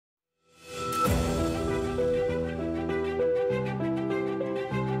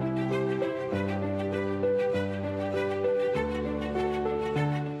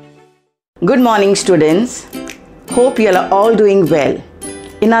Good morning, students. Hope you are all doing well.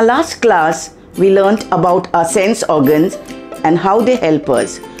 In our last class, we learnt about our sense organs and how they help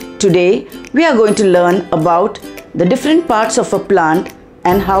us. Today, we are going to learn about the different parts of a plant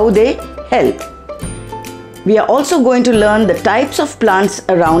and how they help. We are also going to learn the types of plants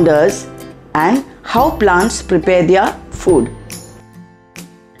around us and how plants prepare their food.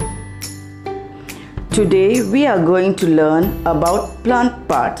 Today, we are going to learn about plant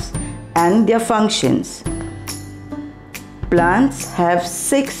parts and their functions. Plants have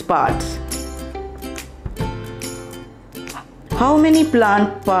 6 parts. How many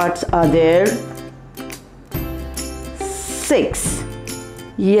plant parts are there? 6.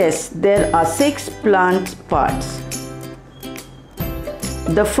 Yes, there are 6 plant parts.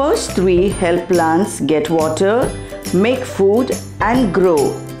 The first 3 help plants get water, make food and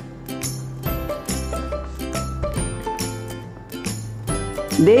grow.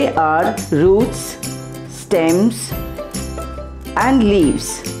 They are roots, stems and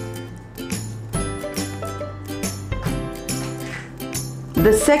leaves.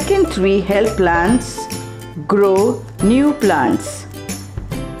 The second 3 help plants grow new plants.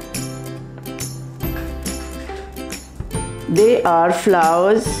 They are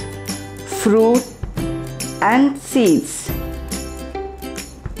flowers, fruit and seeds.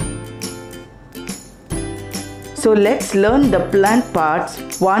 So let's learn the plant parts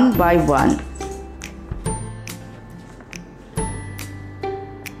one by one.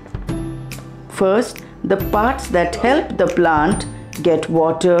 First, the parts that help the plant get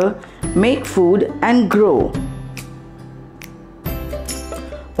water, make food and grow.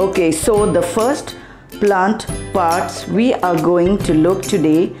 Okay, so the first plant parts we are going to look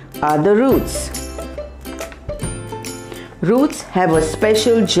today are the roots. Roots have a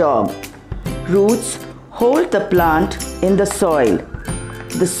special job. Roots hold the plant in the soil.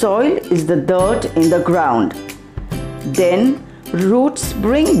 The soil is the dirt in the ground. Then roots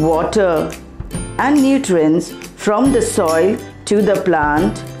bring water and nutrients from the soil to the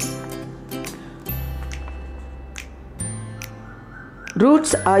plant.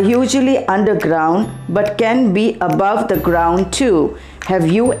 Roots are usually underground but can be above the ground too. Have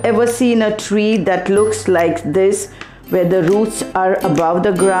you ever seen a tree that looks like this, where the roots are above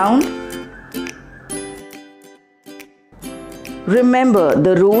the ground? Remember,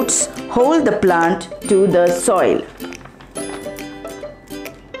 the roots hold the plant to the soil.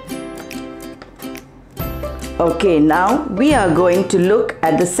 Okay, now we are going to look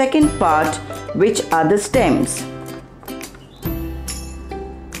at the second part, which are the stems.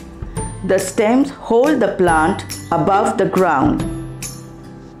 The stems hold the plant above the ground.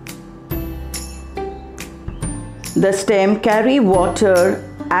 The stem carry water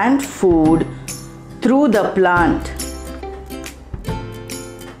and food through the plant.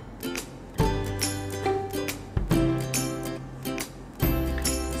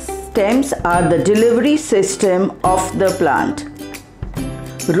 Stems are the delivery system of the plant.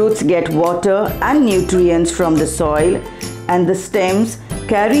 Roots get water and nutrients from the soil, and the stems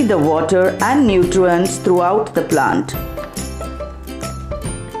carry the water and nutrients throughout the plant.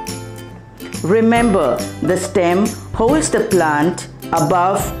 Remember, the stem holds the plant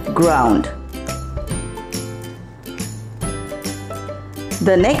above ground.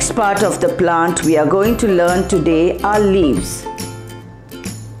 The next part of the plant we are going to learn today are leaves.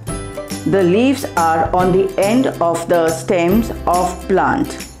 The leaves are on the end of the stems of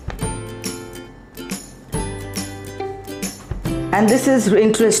plant. And this is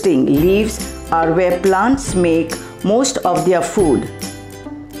interesting. Leaves are where plants make most of their food.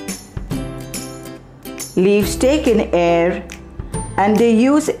 Leaves take in air and they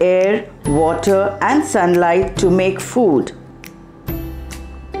use air, water and sunlight to make food.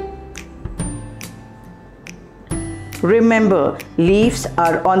 Remember, leaves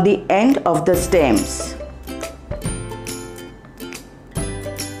are on the end of the stems.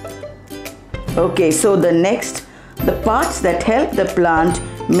 Okay, so the parts that help the plant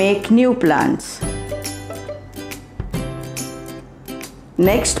make new plants.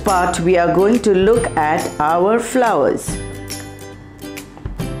 Next part we are going to look at our flowers.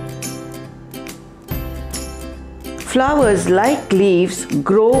 Flowers, like leaves,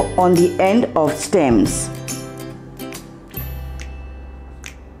 grow on the end of stems.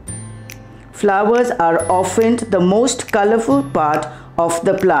 Flowers are often the most colorful part of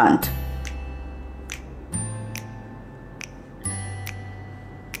the plant.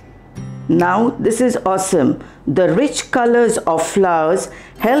 Now this is awesome. The rich colors of flowers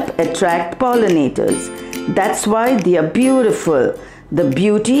help attract pollinators. That's why they are beautiful. The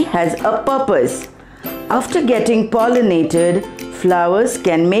beauty has a purpose. After getting pollinated, flowers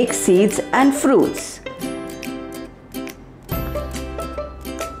can make seeds and fruits.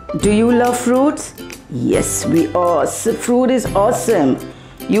 Do you love fruits? Yes, we all. Fruit is awesome.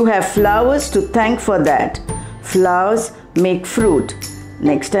 You have flowers to thank for that. Flowers make fruit.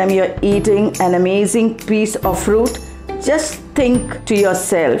 Next time you're eating an amazing piece of fruit, just think to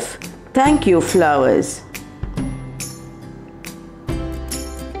yourself, thank you, flowers.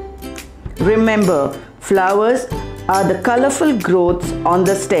 Remember, flowers are the colorful growths on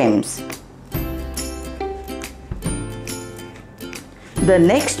the stems. The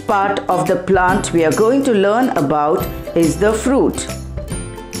next part of the plant we are going to learn about is the fruit.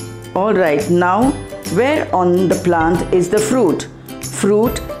 Alright, now where on the plant is the fruit?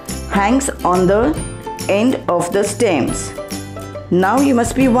 Fruit hangs on the end of the stems. Now you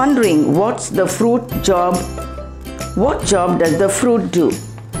must be wondering, what's the fruit job? What job does the fruit do?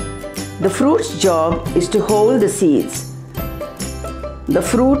 The fruit's job is to hold the seeds. The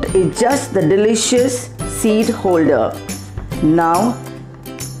fruit is just the delicious seed holder. Now,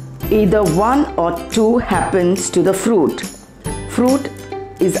 either one or two happens to the fruit. Fruit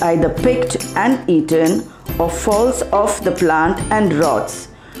is either picked and eaten or falls off the plant and rots.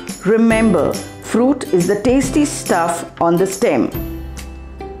 Remember, fruit is the tasty stuff on the stem.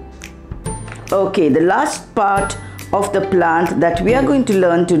 Okay, the last part of the plant that we are going to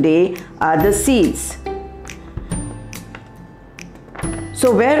learn today are the seeds.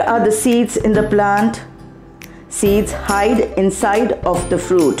 So where are the seeds in the plant? Seeds hide inside of the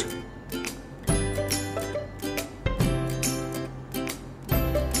fruit.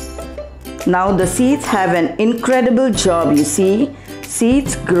 Now the seeds have an incredible job, you see.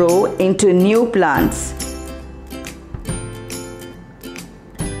 Seeds grow into new plants.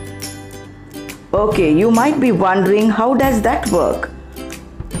 Okay, you might be wondering, how does that work?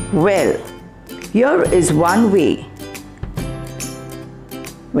 Well, here is one way.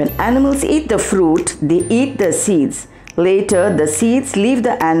 When animals eat the fruit, they eat the seeds. Later, the seeds leave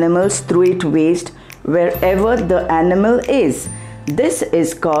the animals through its waste wherever the animal is. This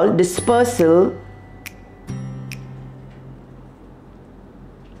is called dispersal.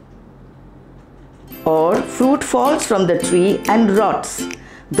 Or fruit falls from the tree and rots.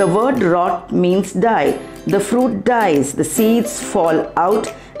 The word rot means die. The fruit dies, the seeds fall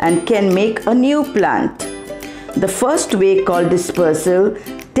out and can make a new plant. The first way, called dispersal,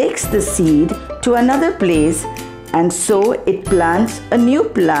 takes the seed to another place and so it plants a new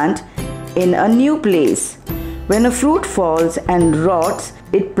plant in a new place. When a fruit falls and rots,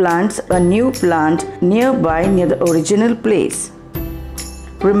 it plants a new plant nearby near the original place.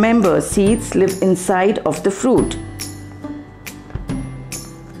 Remember, seeds live inside of the fruit.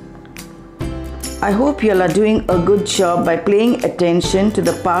 I hope you all are doing a good job by paying attention to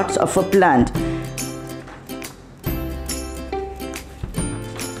the parts of a plant.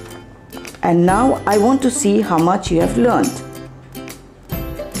 And now I want to see how much you have learned.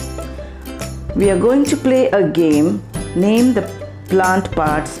 We are going to play a game, name the plant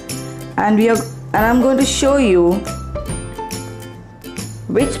parts, and I'm going to show you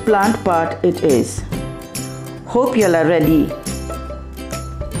which plant part it is. Hope you all are ready.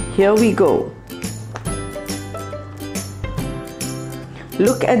 Here we go.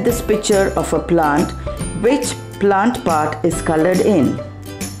 Look at this picture of a plant. Which plant part is colored in?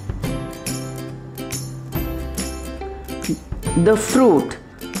 The fruit.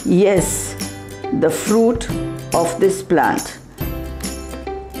 Yes, the fruit of this plant.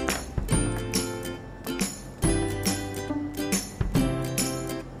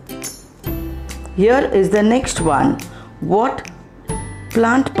 Here is the next one. What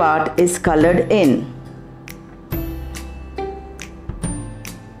plant part is colored in?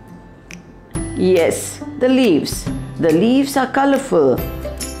 Yes, the leaves. The leaves are colorful.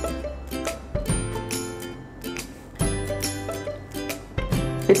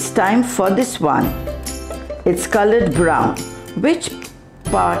 It's time for this one. It's colored brown. Which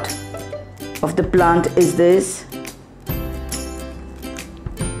part of the plant is this?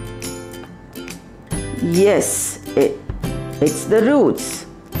 Yes, it's the roots.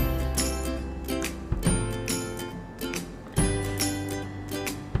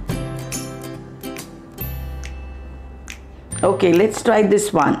 Okay, let's try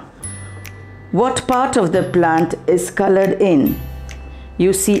this one. What part of the plant is colored in?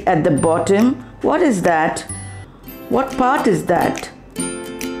 You see at the bottom, what is that? What part is that?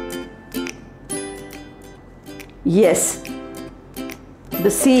 Yes, the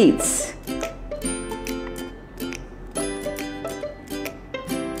seeds.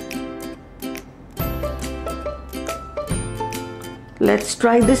 Let's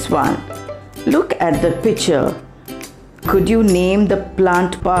try this one. Look at the picture. Could you name the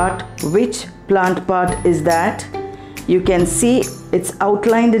plant part? Which plant part is that? You can see it's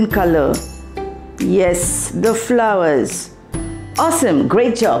outlined in color. Yes, the flowers. Awesome,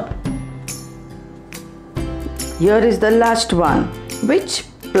 great job. Here is the last one. Which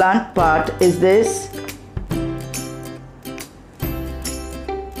plant part is this?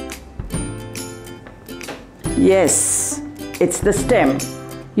 Yes, it's the stem.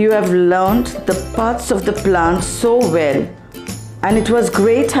 You have learned the parts of the plant so well, and it was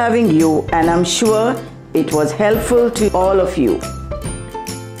great having you, and I'm sure it was helpful to all of you.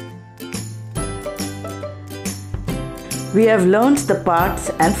 We have learned the parts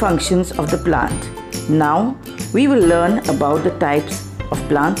and functions of the plant. Now we will learn about the types of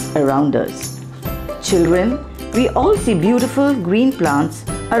plants around us. Children, we all see beautiful green plants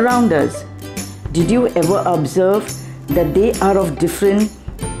around us. Did you ever observe that they are of different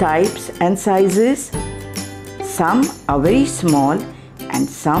types and sizes? Some are very small and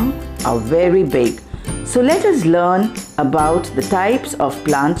some are very big. So let us learn about the types of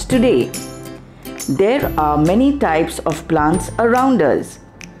plants today. There are many types of plants around us.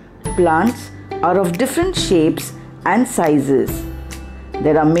 Plants are of different shapes and sizes.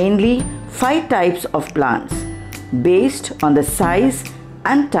 There are mainly 5 types of plants based on the size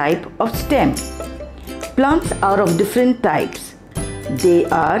and type of stem. Plants are of different types. They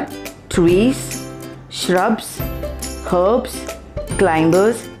are trees, shrubs, herbs,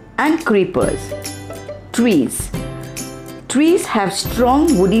 climbers and creepers. Trees. Trees have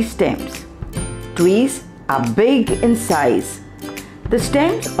strong woody stems. Trees are big in size. The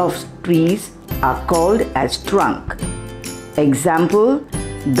stems of trees are called as trunk. Example,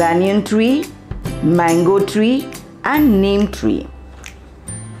 banyan tree, mango tree and neem tree.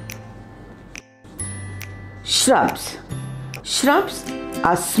 Shrubs. Shrubs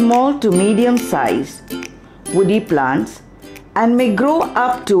are small to medium sized woody plants and may grow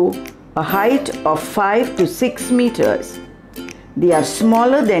up to a height of 5 to 6 meters. They are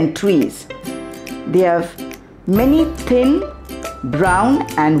smaller than trees. They have many thin, brown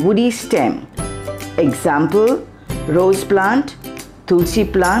and woody stems. Example, rose plant, tulsi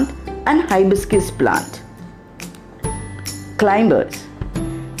plant and hibiscus plant. Climbers.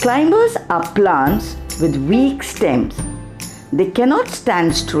 Climbers are plants with weak stems. They cannot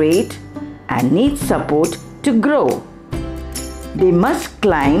stand straight and need support to grow. They must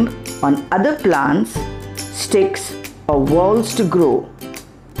climb on other plants, sticks or walls to grow.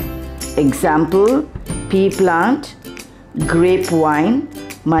 Example, pea plant, grapevine,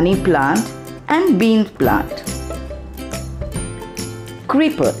 money plant and bean plant.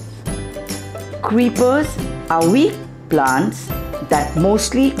 Creepers. Creepers are weak plants that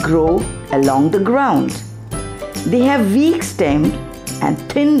mostly grow along the ground. They have weak stems and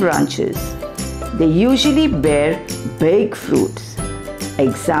thin branches. They usually bear big fruits.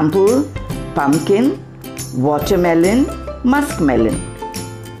 Example, pumpkin, watermelon, muskmelon.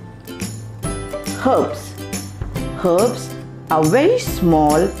 Herbs. Herbs are very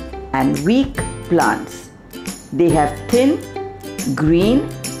small and weak plants. They have thin, green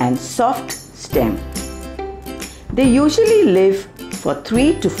and soft stem. They usually live for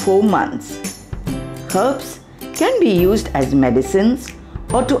 3 to 4 months. Herbs can be used as medicines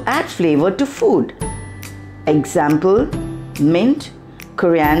or to add flavor to food. Example, mint,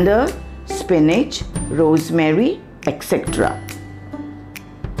 coriander, spinach, rosemary, etc.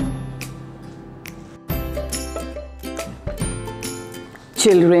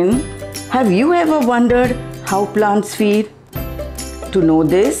 Children, have you ever wondered how plants feed? To know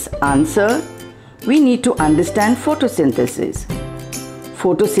this answer, we need to understand photosynthesis.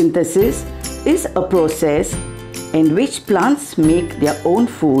 Photosynthesis is a process in which plants make their own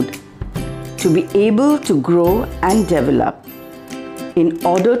food to be able to grow and develop. In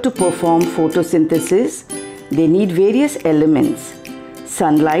order to perform photosynthesis, they need various elements: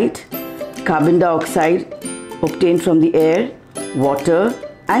 sunlight, carbon dioxide obtained from the air, water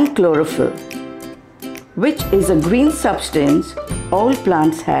and chlorophyll, which is a green substance all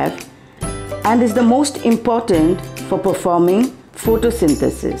plants have and is the most important for performing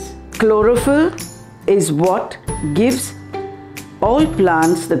photosynthesis. Chlorophyll is what gives all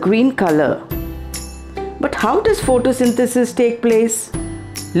plants the green color. But how does photosynthesis take place?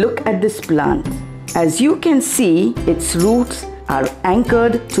 Look at this plant. As you can see, its roots are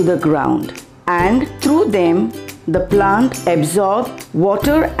anchored to the ground, and through them the plant absorbs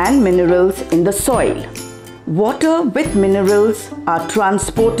water and minerals in the soil. Water with minerals are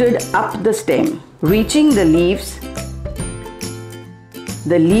transported up the stem, reaching the leaves.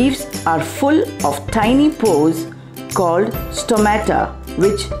 The leaves are full of tiny pores called stomata,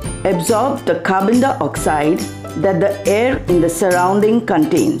 which absorb the carbon dioxide that the air in the surrounding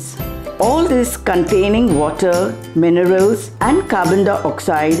contains. All this containing water, minerals and carbon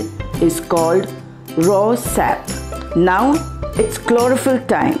dioxide is called raw sap. Now it's chlorophyll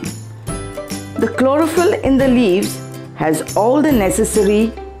time. The chlorophyll in the leaves has all the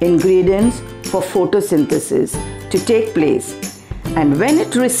necessary ingredients for photosynthesis to take place, and when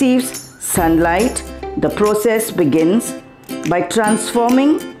it receives sunlight, the process begins by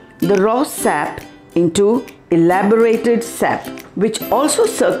transforming the raw sap into elaborated sap, which also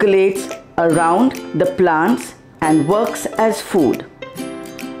circulates around the plants and works as food.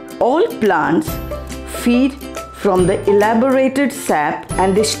 All plants feed from the elaborated sap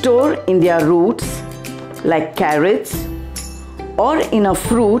and they store in their roots like carrots or in a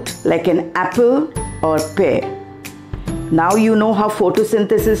fruit like an apple or pear. Now you know how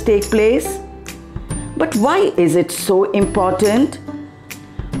photosynthesis takes place. But why is it so important?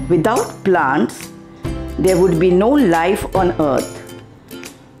 Without plants, there would be no life on earth.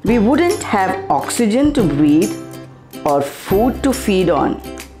 We wouldn't have oxygen to breathe or food to feed on.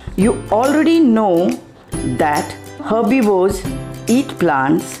 You already know that herbivores eat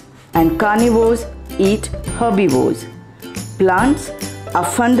plants and carnivores eat herbivores. Plants are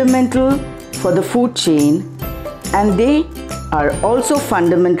fundamental for the food chain, and they are also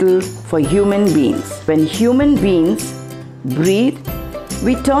fundamental for human beings. When human beings breathe,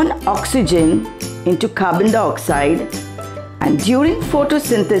 we turn oxygen into carbon dioxide, and during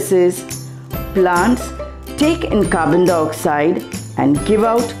photosynthesis, plants take in carbon dioxide and give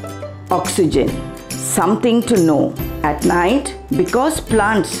out oxygen. Something to know. At night, because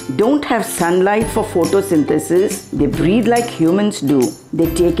plants don't have sunlight for photosynthesis, they breathe like humans do.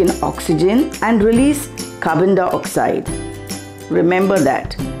 They take in oxygen and release carbon dioxide. Remember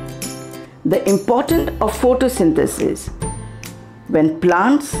that. The importance of photosynthesis. When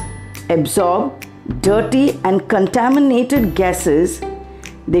plants absorb dirty and contaminated gases,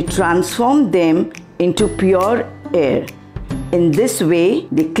 they transform them into pure air. In this way,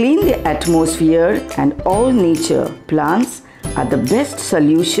 they clean the atmosphere and all nature. Plants are the best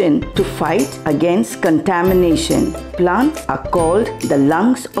solution to fight against contamination. Plants are called the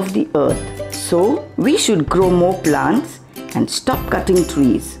lungs of the earth. So, we should grow more plants and stop cutting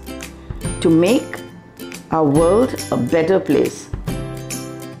trees to make our world a better place.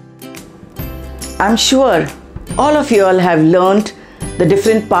 I'm sure all of you all have learned the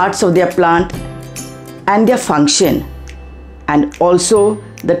different parts of their plant and their function, and also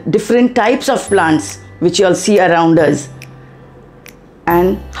the different types of plants which you all see around us,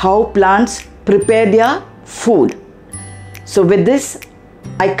 and how plants prepare their food. So with this,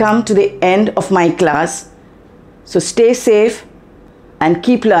 I come to the end of my class. So stay safe and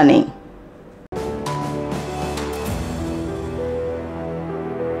keep learning.